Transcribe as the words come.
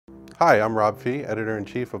Hi, I'm Rob Fee,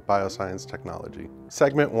 Editor-in-Chief of Bioscience Technology.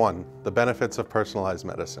 Segment 1, the benefits of personalized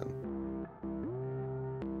medicine.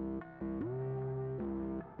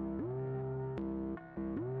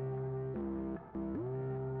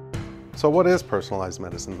 So what is personalized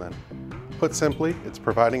medicine then? Put simply, it's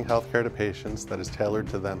providing healthcare to patients that is tailored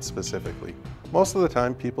to them specifically. Most of the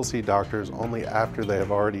time, people see doctors only after they have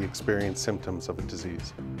already experienced symptoms of a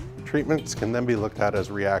disease. Treatments can then be looked at as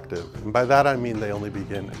reactive, and by that I mean they only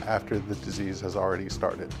begin after the disease has already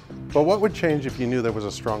started. But what would change if you knew there was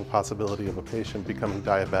a strong possibility of a patient becoming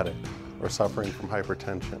diabetic, or suffering from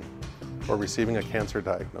hypertension, or receiving a cancer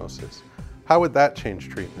diagnosis? How would that change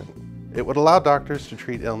treatment? It would allow doctors to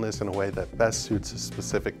treat illness in a way that best suits a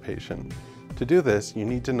specific patient. To do this, you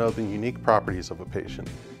need to know the unique properties of a patient.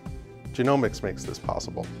 Genomics makes this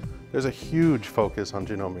possible. There's a huge focus on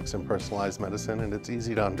genomics in personalized medicine, and it's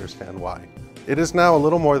easy to understand why. It is now a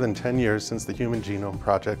little more than 10 years since the Human Genome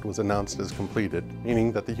Project was announced as completed,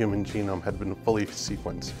 meaning that the human genome had been fully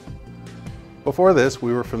sequenced. Before this,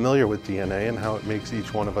 we were familiar with DNA and how it makes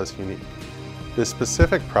each one of us unique. This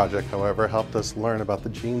specific project, however, helped us learn about the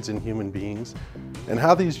genes in human beings, and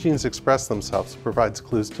how these genes express themselves provides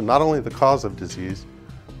clues to not only the cause of disease,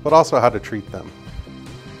 but also how to treat them.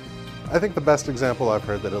 I think the best example I've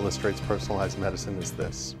heard that illustrates personalized medicine is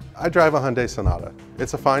this. I drive a Hyundai Sonata.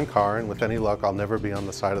 It's a fine car, and with any luck, I'll never be on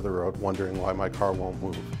the side of the road wondering why my car won't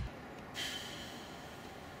move.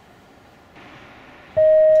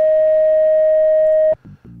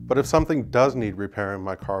 But if something does need repair in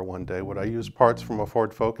my car one day, would I use parts from a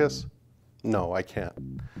Ford Focus? No, I can't.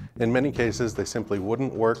 In many cases, they simply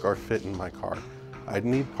wouldn't work or fit in my car. I'd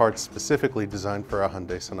need parts specifically designed for a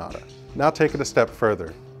Hyundai Sonata. Now take it a step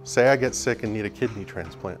further. Say I get sick and need a kidney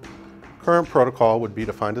transplant. Current protocol would be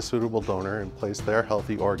to find a suitable donor and place their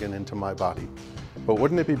healthy organ into my body. But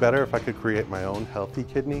wouldn't it be better if I could create my own healthy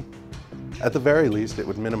kidney? At the very least, it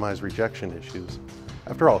would minimize rejection issues.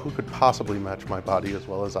 After all, who could possibly match my body as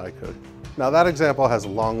well as I could? Now that example has a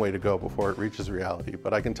long way to go before it reaches reality,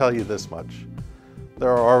 but I can tell you this much. There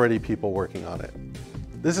are already people working on it.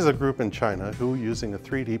 This is a group in China who, using a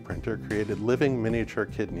 3D printer, created living miniature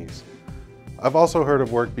kidneys. I've also heard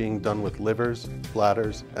of work being done with livers,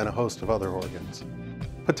 bladders, and a host of other organs.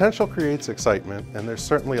 Potential creates excitement, and there's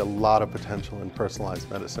certainly a lot of potential in personalized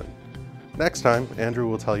medicine. Next time, Andrew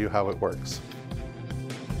will tell you how it works.